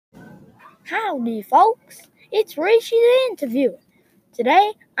Howdy, folks. It's Rishi the interviewer.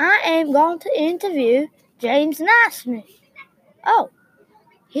 Today, I am going to interview James Naismith. Oh,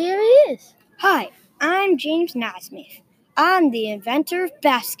 here he is. Hi, I'm James Naismith. I'm the inventor of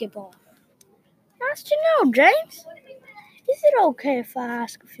basketball. Nice to know, James. Is it okay if I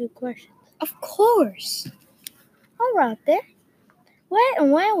ask a few questions? Of course. All right, then. Where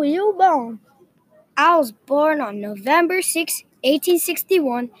and when were you born? I was born on November 6,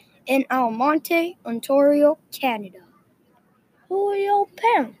 1861 in Almonte, Ontario, Canada. Who are your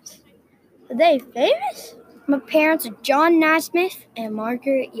parents? Are they famous? My parents are John Naismith and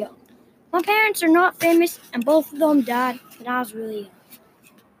Margaret Young. My parents are not famous, and both of them died when I was really young.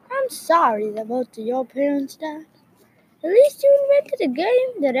 I'm sorry that both of your parents died. At least you invented a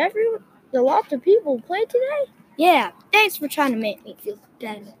game that lots of people play today. Yeah, thanks for trying to make me feel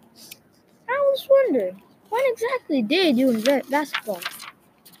better. I was wondering, when exactly did you invent basketball?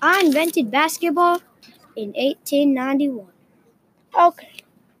 I invented basketball in 1891. Okay,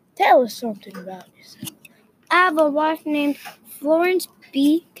 tell us something about yourself. I have a wife named Florence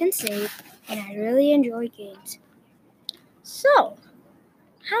B. Kincaid, and I really enjoy games. So,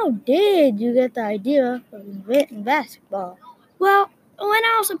 how did you get the idea of inventing basketball? Well, when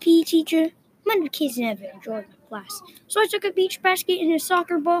I was a PE teacher, my kids never enjoyed my class. So I took a beach basket and a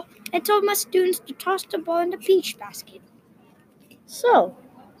soccer ball and told my students to toss the ball in the beach basket. So,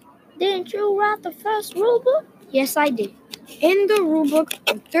 didn't you write the first rule book? Yes, I did. In the rule book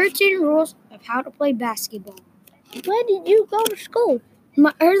are 13 rules of how to play basketball. Where did you go to school?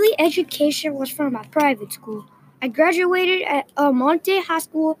 My early education was from a private school. I graduated at Almonte High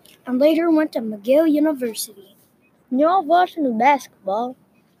School and later went to McGill University. In your version of basketball,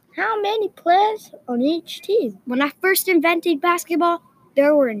 how many players on each team? When I first invented basketball,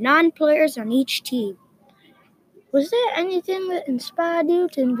 there were 9 players on each team. Was there anything that inspired you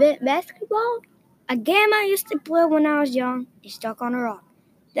to invent basketball? A game I used to play when I was young is Duck on a Rock.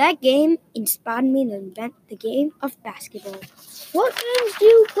 That game inspired me to invent the game of basketball. What games do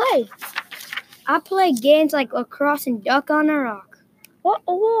you play? I play games like lacrosse and Duck on a Rock. What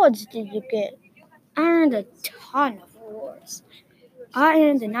awards did you get? I earned a ton of awards. I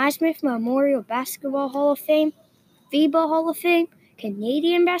earned the Naismith Memorial Basketball Hall of Fame, FIBA Hall of Fame,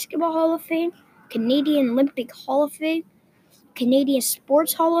 Canadian Basketball Hall of Fame, Canadian Olympic Hall of Fame, Canadian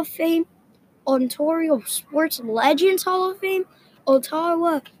Sports Hall of Fame, Ontario Sports Legends Hall of Fame,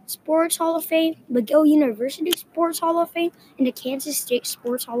 Ottawa Sports Hall of Fame, McGill University Sports Hall of Fame, and the Kansas State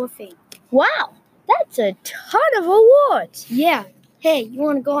Sports Hall of Fame. Wow, that's a ton of awards. Yeah. Hey, you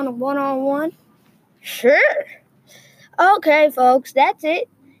want to go on a one-on-one? Sure. Okay, folks, that's it.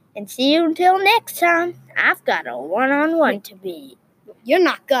 And see you until next time. I've got a one-on-one to beat. You're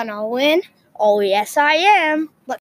not gonna win. Oh, yes, I am.